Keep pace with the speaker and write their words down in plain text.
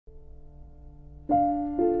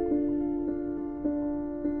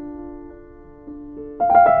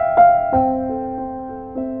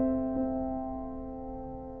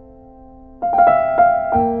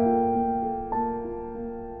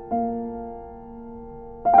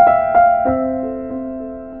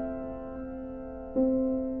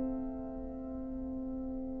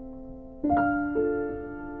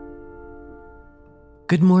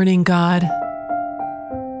Good morning, God.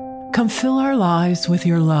 Come fill our lives with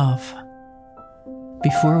your love.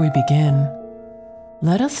 Before we begin,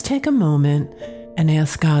 let us take a moment and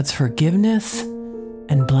ask God's forgiveness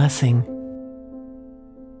and blessing.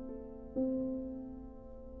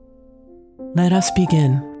 Let us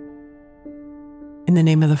begin. In the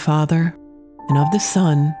name of the Father, and of the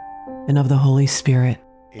Son, and of the Holy Spirit.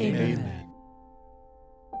 Amen.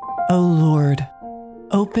 O Lord,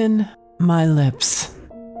 open my lips,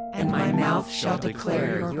 And my mouth shall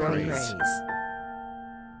declare your praise.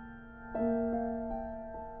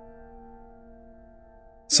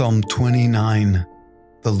 Psalm 29.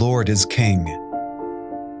 The Lord is King.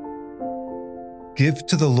 Give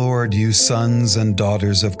to the Lord, you sons and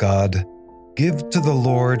daughters of God. Give to the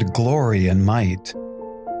Lord glory and might.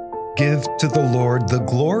 Give to the Lord the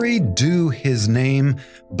glory due his name.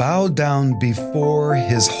 Bow down before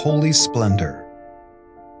his holy splendor.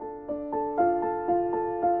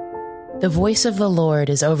 The voice of the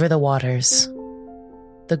Lord is over the waters.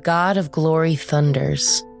 The God of glory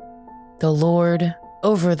thunders. The Lord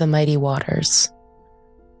over the mighty waters.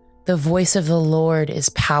 The voice of the Lord is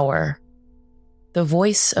power. The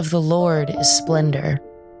voice of the Lord is splendor.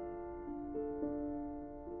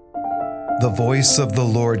 The voice of the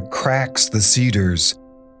Lord cracks the cedars.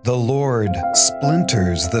 The Lord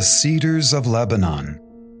splinters the cedars of Lebanon.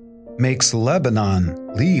 Makes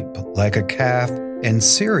Lebanon leap like a calf and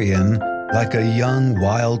Syrian like a young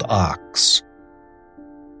wild ox.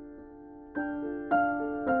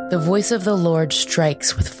 The voice of the Lord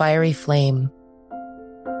strikes with fiery flame.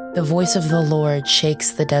 The voice of the Lord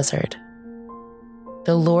shakes the desert.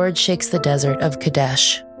 The Lord shakes the desert of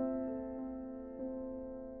Kadesh.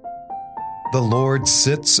 The Lord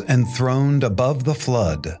sits enthroned above the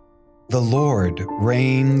flood. The Lord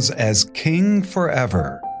reigns as King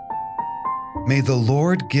forever. May the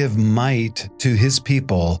Lord give might to his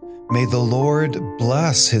people. May the Lord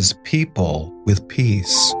bless his people with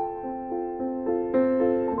peace.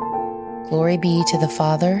 Glory be to the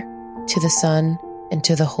Father, to the Son, and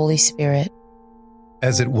to the Holy Spirit.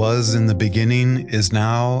 As it was in the beginning, is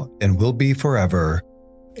now, and will be forever.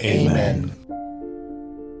 Amen.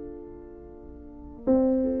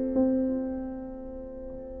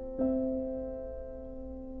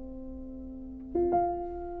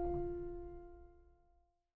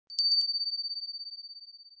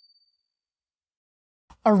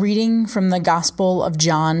 A reading from the Gospel of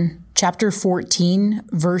John, chapter 14,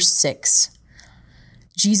 verse 6.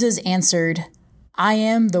 Jesus answered, I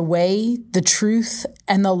am the way, the truth,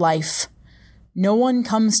 and the life. No one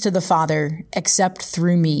comes to the Father except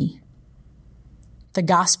through me. The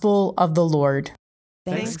Gospel of the Lord.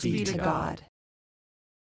 Thanks be to God.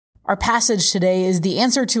 Our passage today is the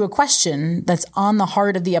answer to a question that's on the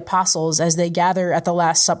heart of the apostles as they gather at the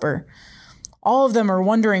Last Supper. All of them are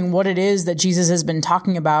wondering what it is that Jesus has been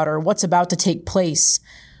talking about or what's about to take place.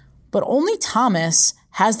 But only Thomas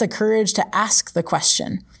has the courage to ask the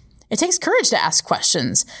question. It takes courage to ask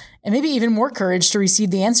questions, and maybe even more courage to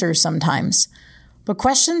receive the answers sometimes. But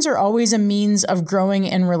questions are always a means of growing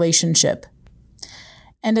in relationship.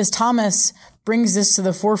 And as Thomas brings this to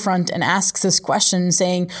the forefront and asks this question,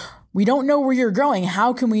 saying, we don't know where you're going,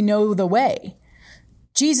 how can we know the way?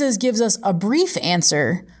 Jesus gives us a brief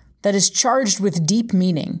answer that is charged with deep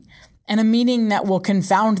meaning, and a meaning that will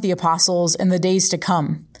confound the apostles in the days to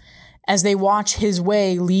come, as they watch his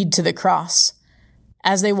way lead to the cross,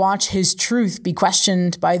 as they watch his truth be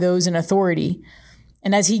questioned by those in authority,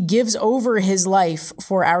 and as he gives over his life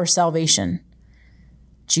for our salvation.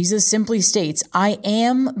 Jesus simply states, I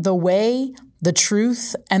am the way, the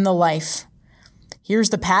truth, and the life.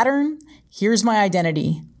 Here's the pattern. Here's my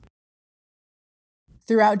identity.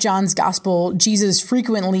 Throughout John's gospel, Jesus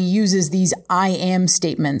frequently uses these I am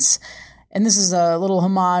statements. And this is a little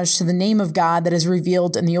homage to the name of God that is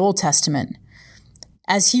revealed in the Old Testament.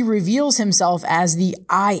 As he reveals himself as the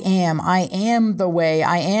I am the way,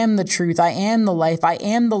 I am the truth, I am the life, I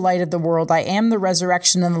am the light of the world, I am the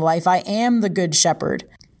resurrection and the life, I am the good shepherd.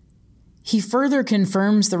 He further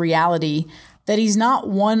confirms the reality that he's not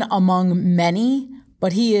one among many,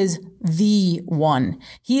 but he is the one.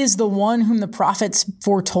 He is the one whom the prophets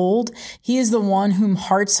foretold. He is the one whom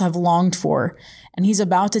hearts have longed for. And he's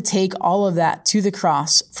about to take all of that to the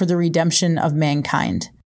cross for the redemption of mankind.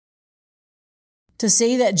 To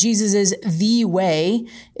say that Jesus is the way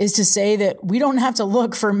is to say that we don't have to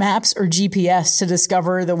look for maps or GPS to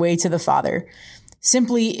discover the way to the Father.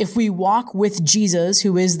 Simply, if we walk with Jesus,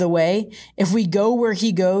 who is the way, if we go where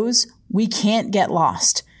he goes, we can't get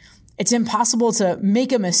lost. It's impossible to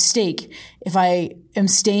make a mistake if I am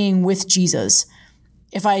staying with Jesus.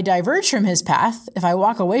 If I diverge from his path, if I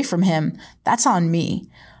walk away from him, that's on me.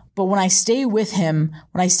 But when I stay with him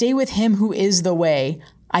who is the way,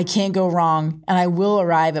 I can't go wrong, and I will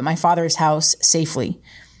arrive at my Father's house safely.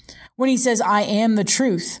 When he says, I am the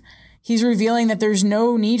truth, he's revealing that there's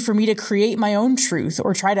no need for me to create my own truth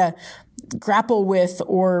or try to grapple with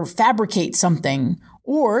or fabricate something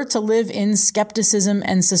or to live in skepticism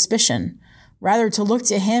and suspicion. Rather, to look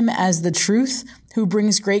to him as the truth who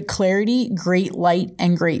brings great clarity, great light,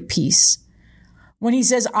 and great peace. When he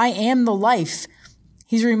says, I am the life,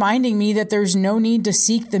 he's reminding me that there's no need to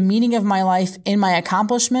seek the meaning of my life in my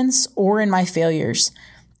accomplishments or in my failures,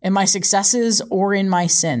 in my successes or in my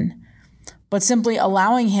sin, but simply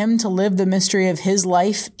allowing him to live the mystery of his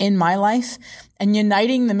life in my life and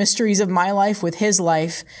uniting the mysteries of my life with his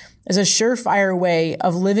life is a surefire way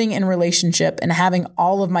of living in relationship and having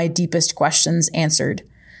all of my deepest questions answered.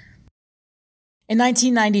 In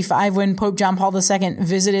 1995, when Pope John Paul II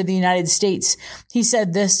visited the United States, he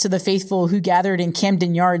said this to the faithful who gathered in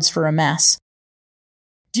Camden Yards for a Mass.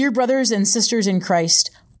 Dear brothers and sisters in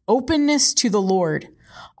Christ, openness to the Lord,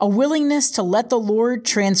 a willingness to let the Lord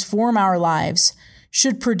transform our lives,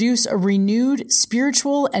 should produce a renewed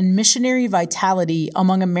spiritual and missionary vitality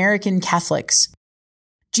among American Catholics.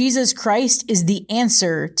 Jesus Christ is the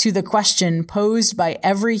answer to the question posed by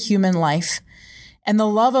every human life, and the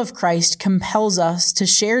love of Christ compels us to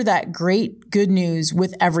share that great good news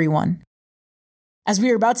with everyone. As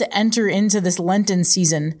we are about to enter into this Lenten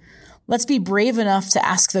season, let's be brave enough to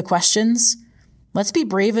ask the questions. Let's be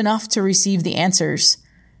brave enough to receive the answers,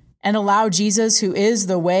 and allow Jesus, who is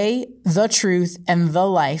the way, the truth, and the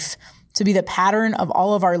life, to be the pattern of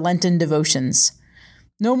all of our Lenten devotions.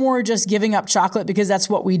 No more just giving up chocolate because that's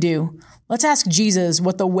what we do. Let's ask Jesus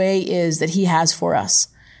what the way is that he has for us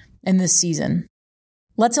in this season.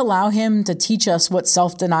 Let's allow him to teach us what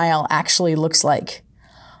self-denial actually looks like.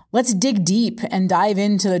 Let's dig deep and dive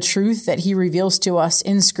into the truth that he reveals to us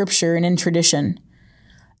in Scripture and in tradition.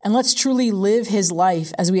 And let's truly live his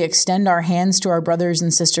life as we extend our hands to our brothers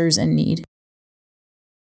and sisters in need.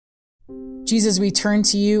 Jesus, we turn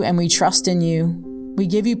to you and we trust in you. We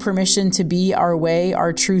give you permission to be our way,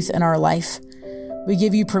 our truth, and our life. We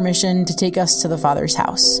give you permission to take us to the Father's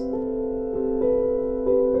house.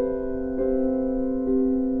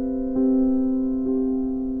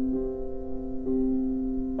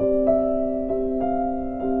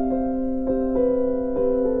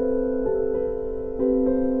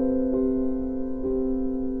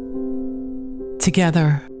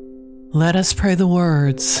 Together, let us pray the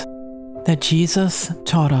words that Jesus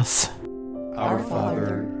taught us. Our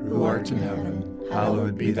Father, who art in heaven,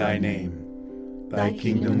 hallowed be thy name. Thy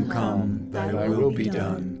kingdom come, thy will be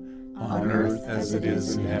done, on earth as it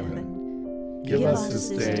is in heaven. Give us this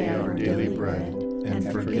day our daily bread,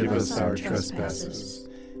 and forgive us our trespasses,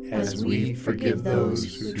 as we forgive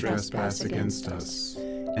those who trespass against us.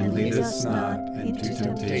 And lead us not into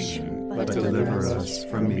temptation, but deliver us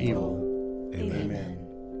from evil. Amen.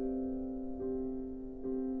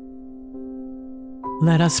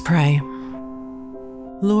 Let us pray.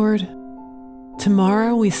 Lord,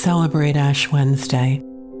 tomorrow we celebrate Ash Wednesday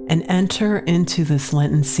and enter into this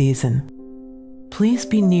Lenten season. Please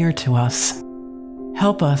be near to us.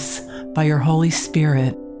 Help us by your Holy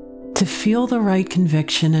Spirit to feel the right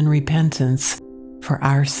conviction and repentance for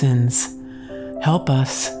our sins. Help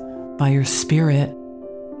us by your Spirit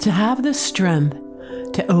to have the strength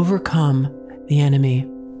to overcome the enemy.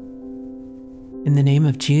 In the name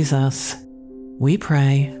of Jesus, we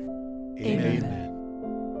pray. Amen.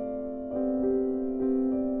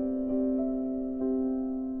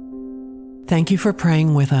 Thank you for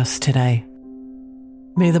praying with us today.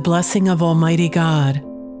 May the blessing of Almighty God,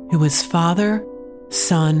 who is Father,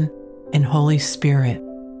 Son, and Holy Spirit,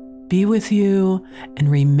 be with you and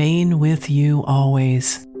remain with you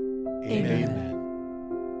always. Amen.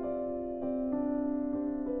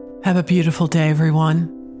 Have a beautiful day,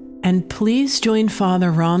 everyone. And please join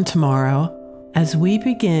Father Ron tomorrow as we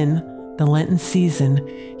begin the Lenten season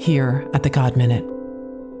here at the God Minute.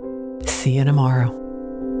 See you tomorrow.